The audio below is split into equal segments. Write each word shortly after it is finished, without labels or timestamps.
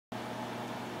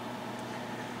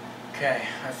Okay,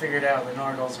 I figured out the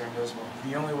Nargles are invisible.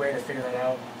 The only way to figure that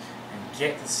out and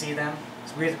get to see them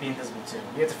is we have to be invisible too.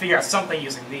 We have to figure out something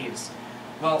using these.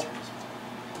 Well,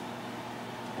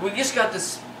 we just got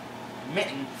this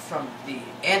mitten from the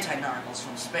anti-Nargles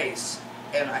from space,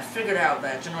 and I figured out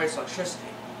that it generates electricity.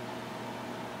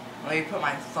 Let me put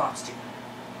my thoughts together.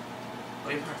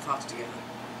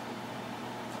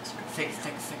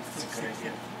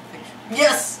 Think.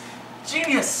 Yes!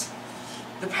 Genius!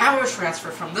 The power transfer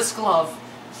from this glove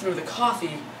through the the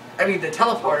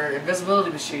teleporter, invisibility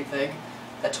machine thing,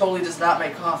 that totally does not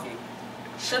make coffee,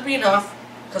 should be enough,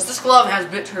 because this glove has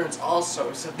bit turns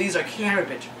also, so these are camera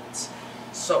bit turns.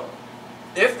 So,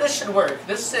 if this should work,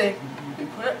 this thing, we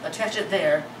attach it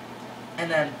there,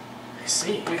 and then I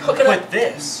see. We hook it up.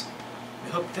 This. We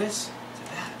hook this to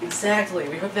that. Exactly.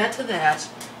 We hook that to that.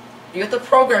 You have to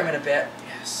program it a bit.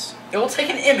 Yes. It will take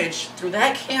an image through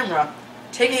that camera,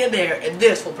 take it in there, and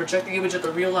this will project the image of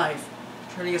the real life,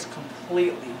 turning us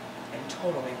completely and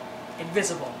totally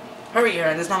invisible. Hurry,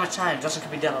 Aaron. There's not much time. Justin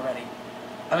could be dead already.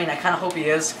 I mean, I kind of hope he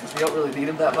is, because we don't really need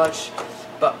him that much.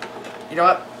 But, you know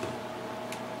what?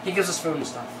 He gives us food and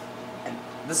stuff. And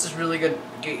this is really good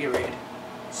Gatorade.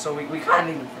 So we kind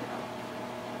of need him for now.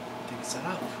 I think it's set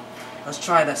up. Let's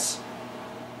try this.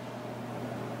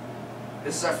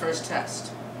 This is our first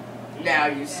test. Now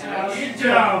you see. Now you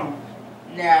don't.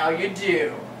 Now you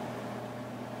do.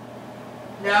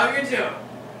 Now you do.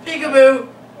 Peekaboo!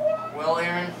 Well,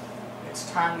 Aaron, it's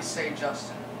time we say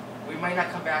Justin. We might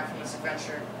not come back from this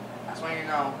adventure. I just want you to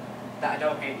know that I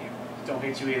don't hate you. Don't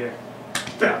hate you either.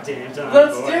 About damn time,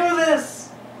 Let's boy. do this!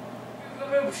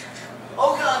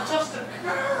 Oh god, Justin!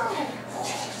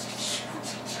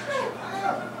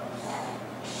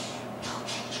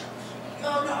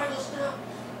 Oh no, I just now.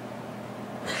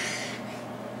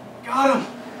 Got him!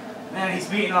 Man, he's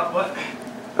beating up, but...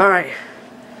 Alright.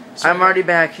 I'm already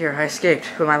back here. I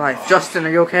escaped with my life. Justin, are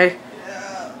you okay?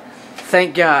 Yeah.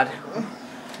 Thank God.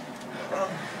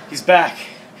 He's back.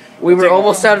 We were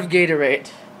almost out of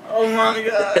Gatorade. Oh my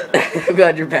god. I'm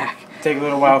glad you're back. Take a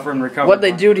little while for him to recover. What'd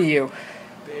they do to you?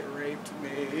 They raped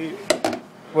me.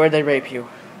 Where'd they rape you?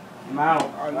 I'm out.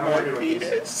 On my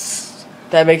penis.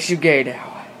 That makes you gay now.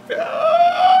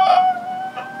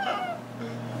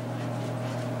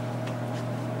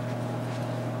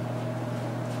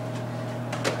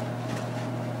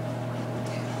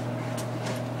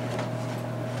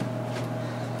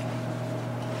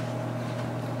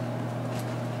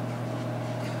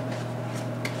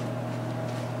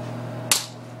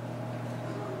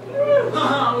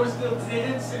 We're still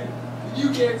dancing. You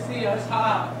can't see us,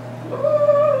 ha!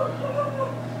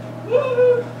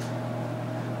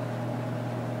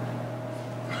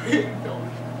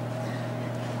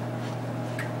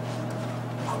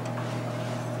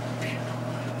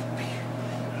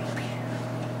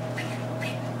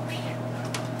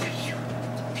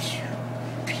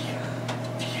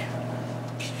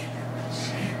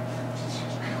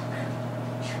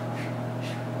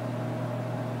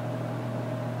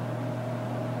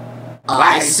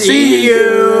 I see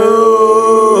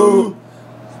you!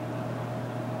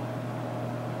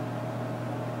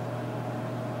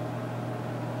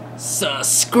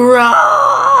 Subscribe!